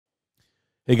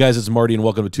Hey guys, it's Marty and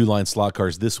welcome to Two Line Slot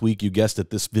Cars. This week, you guessed it,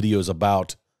 this video is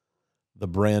about the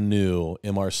brand new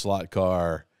MR Slot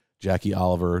Car Jackie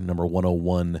Oliver number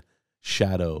 101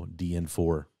 Shadow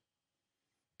DN4.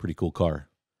 Pretty cool car.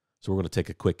 So we're going to take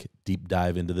a quick deep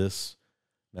dive into this.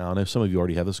 Now, I know some of you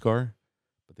already have this car,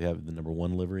 but they have the number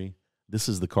 1 livery. This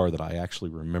is the car that I actually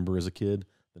remember as a kid,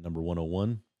 the number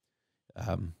 101.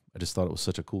 I just thought it was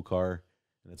such a cool car,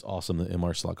 and it's awesome that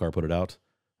MR Slot Car put it out.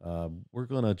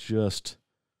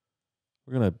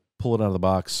 We're going to pull it out of the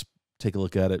box, take a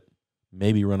look at it,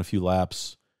 maybe run a few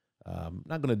laps.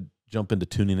 Not going to jump into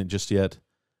tuning it just yet.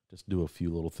 Just do a few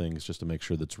little things just to make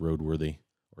sure that's roadworthy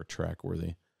or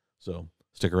track-worthy. So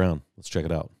stick around. Let's check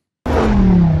it out.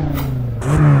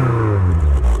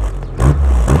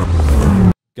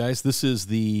 Guys, this is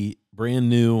the brand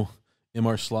new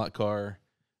MR Slot Car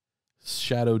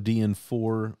Shadow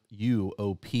DN4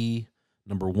 UOP.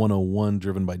 Number 101,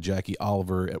 driven by Jackie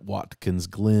Oliver at Watkins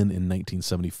Glen in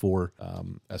 1974,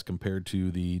 as compared to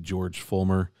the George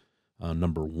Fulmer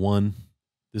number 1.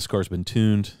 This car's been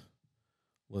tuned.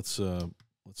 Let's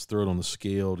throw it on the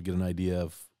scale to get an idea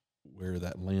of where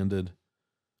that landed.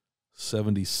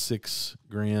 76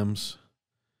 grams,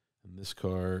 and this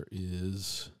car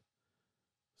is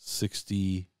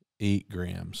 68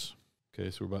 grams.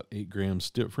 Okay, so we're about 8 grams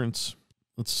difference.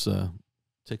 Let's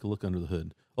take a look under the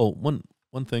hood. Oh, one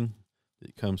thing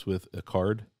that comes with a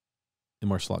card.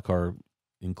 MR Slot Car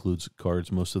includes cards.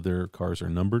 Most of their cars are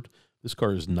numbered. This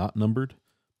car is not numbered,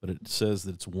 but it says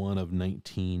that it's one of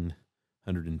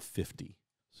 1,950.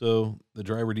 So the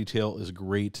driver detail is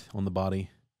great on the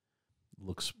body.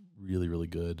 Looks really, really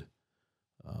good.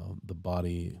 The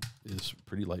body is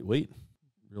pretty lightweight.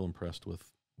 Real impressed with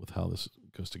how this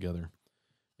goes together.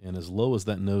 And as low as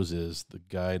that nose is, the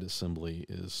guide assembly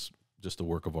is just a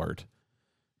work of art.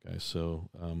 Okay, so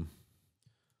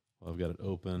I've got it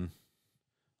open.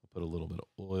 I'll put a little bit of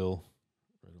oil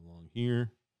right along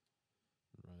here,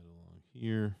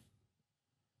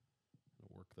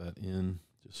 work that in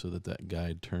just so that that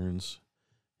guide turns.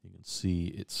 You can see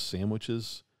it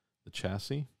sandwiches the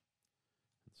chassis,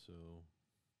 so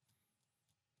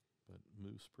but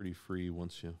moves pretty free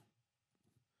once you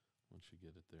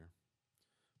get it there.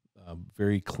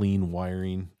 Very clean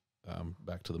wiring.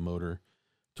 Back to the motor.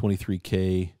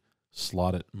 23K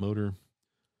slotted motor.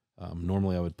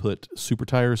 Normally I would put super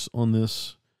tires on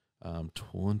this,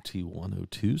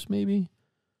 2102s maybe.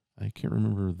 I can't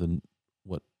remember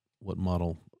what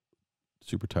model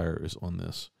super tire is on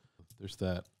this. There's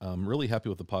that. I'm really happy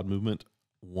with the pod movement.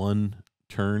 1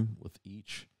 turn with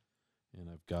each, and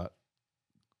I've got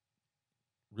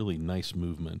really nice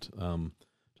movement to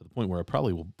the point where I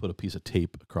probably will put a piece of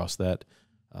tape across that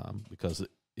because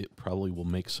it probably will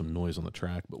make some noise on the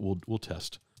track, but we'll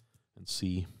test and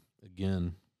see.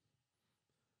 Again,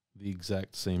 the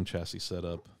exact same chassis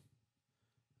setup.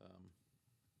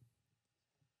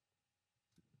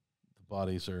 The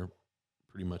bodies are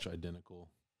pretty much identical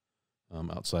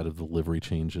outside of the livery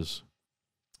changes.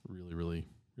 Really, really,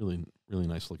 really, really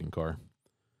nice looking car.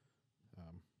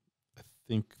 I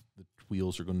think the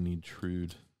wheels are going to need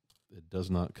trued. It does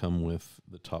not come with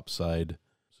the top side,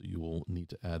 so you will need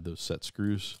to add those set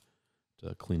screws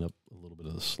to clean up a little bit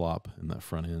of the slop in that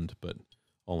front end. But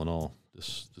all in all,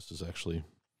 this is actually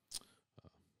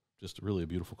just really a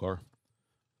beautiful car.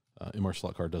 MR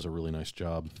Slot Car does a really nice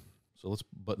job. So let's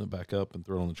button it back up and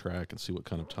throw it on the track and see what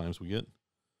kind of times we get.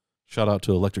 Shout out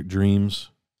to Electric Dreams.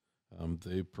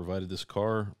 They provided this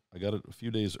car. I got it a few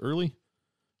days early.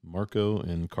 Marco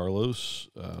and Carlos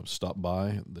stopped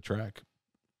by the track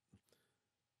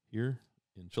here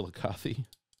in Chillicothe.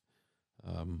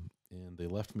 And they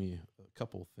left me a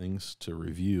couple things to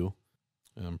review.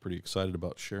 I'm pretty excited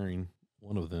about sharing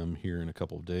one of them here in a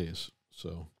couple of days.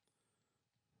 So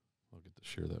I'll get to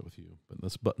share that with you. But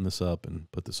let's button this up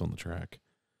and put this on the track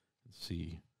and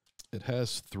see. It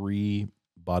has 3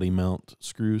 body mount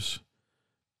screws,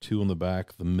 2 on the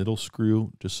back. The middle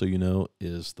screw, just so you know,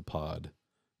 is the pod,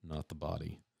 not the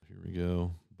body. Here we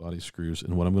go, body screws.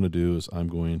 And what I'm going to do is I'm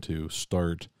going to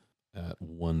start at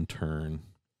 1 turn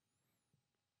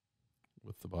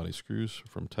with the body screws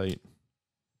from tight.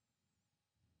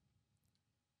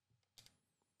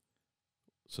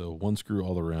 So 1 screw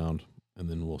all around, and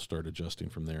then we'll start adjusting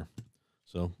from there.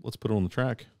 So let's put it on the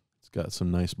track. It's got some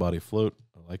nice body float.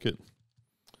 I like it.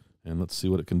 And let's see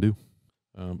what it can do.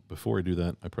 Before I do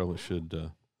that, I probably should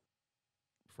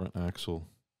front axle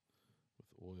with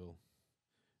oil.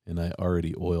 And I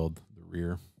already oiled the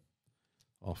rear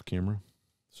off camera.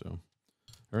 So,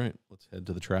 all right, let's head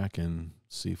to the track and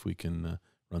see if we can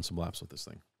run some laps with this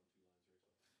thing.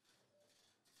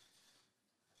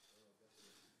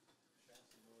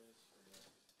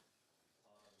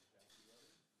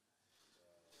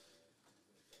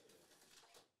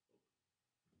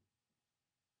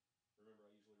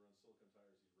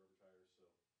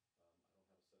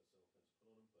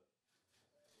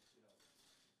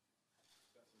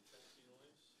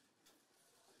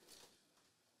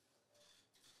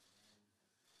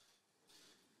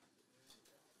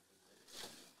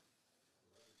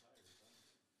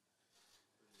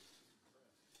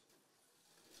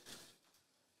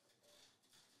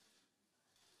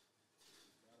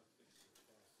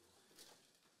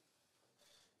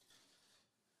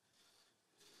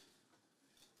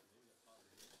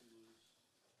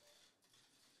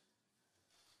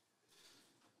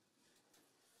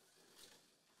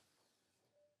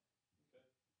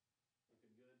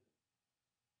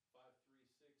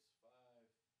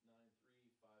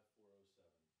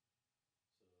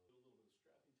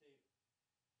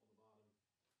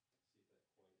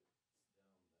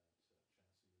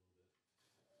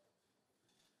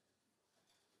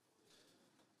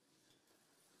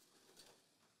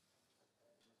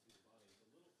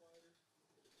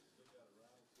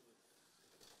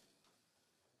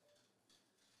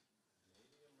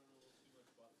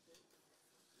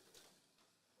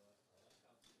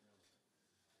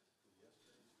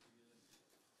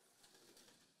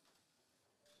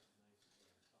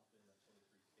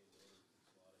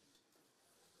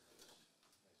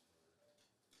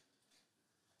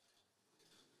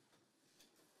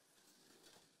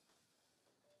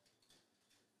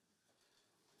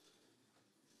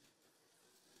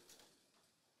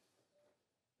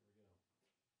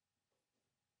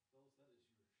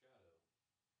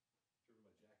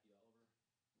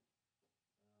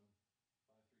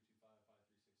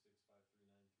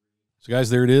 So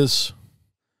guys, there it is.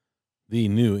 The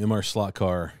new MR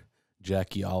SlotCar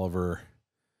Jackie Oliver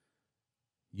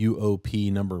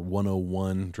UOP number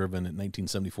 101, driven at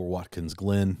 1974 Watkins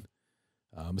Glen.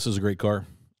 This is a great car,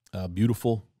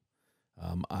 beautiful.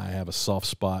 I have a soft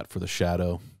spot for the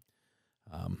Shadow.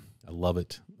 I love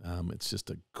it. It's just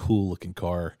a cool looking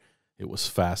car. It was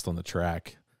fast on the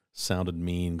track, sounded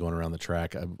mean going around the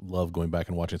track. I love going back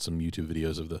and watching some YouTube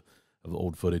videos of the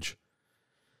old footage.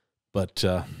 But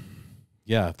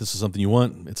yeah, if this is something you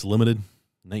want, it's limited,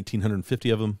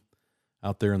 1,950 of them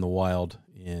out there in the wild,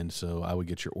 and so I would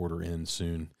get your order in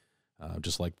soon.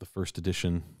 Just like the first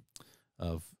edition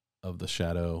of the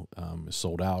Shadow is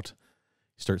sold out.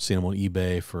 You start seeing them on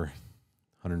eBay for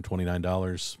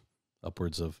 $129,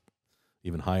 upwards of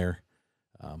even higher.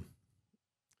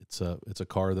 It's a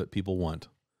car that people want.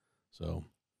 So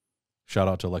shout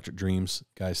out to Electric Dreams.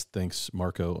 Guys, thanks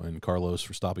Marco and Carlos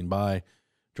for stopping by,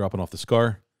 dropping off this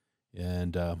car,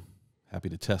 and happy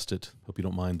to test it. Hope you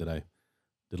don't mind that I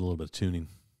did a little bit of tuning.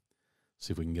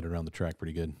 See if we can get it around the track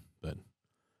pretty good. But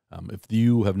if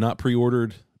you have not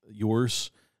pre-ordered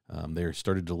yours, they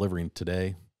started delivering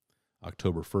today,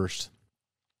 October 1st.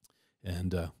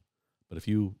 And but if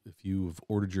you've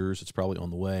ordered yours, it's probably on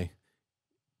the way.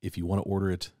 If you want to order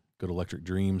it, go to Electric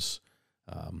Dreams,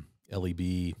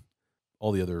 LEB,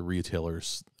 all the other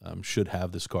retailers should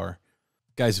have this car.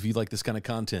 Guys, if you like this kind of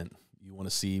content, you want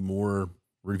to see more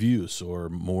reviews or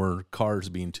more cars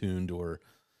being tuned or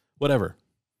whatever,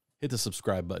 hit the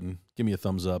subscribe button, give me a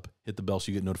thumbs up, hit the bell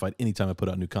so you get notified anytime I put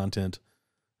out new content.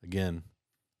 Again,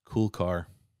 cool car,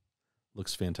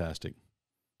 looks fantastic.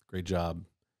 Great job,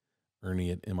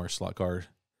 Ernie at MR SlotCar.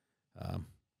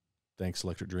 Thanks,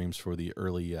 Electric Dreams, for the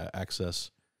early access.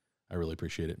 I really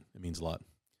appreciate it. It means a lot.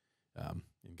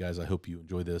 And guys, I hope you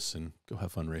enjoy this and go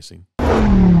have fun racing.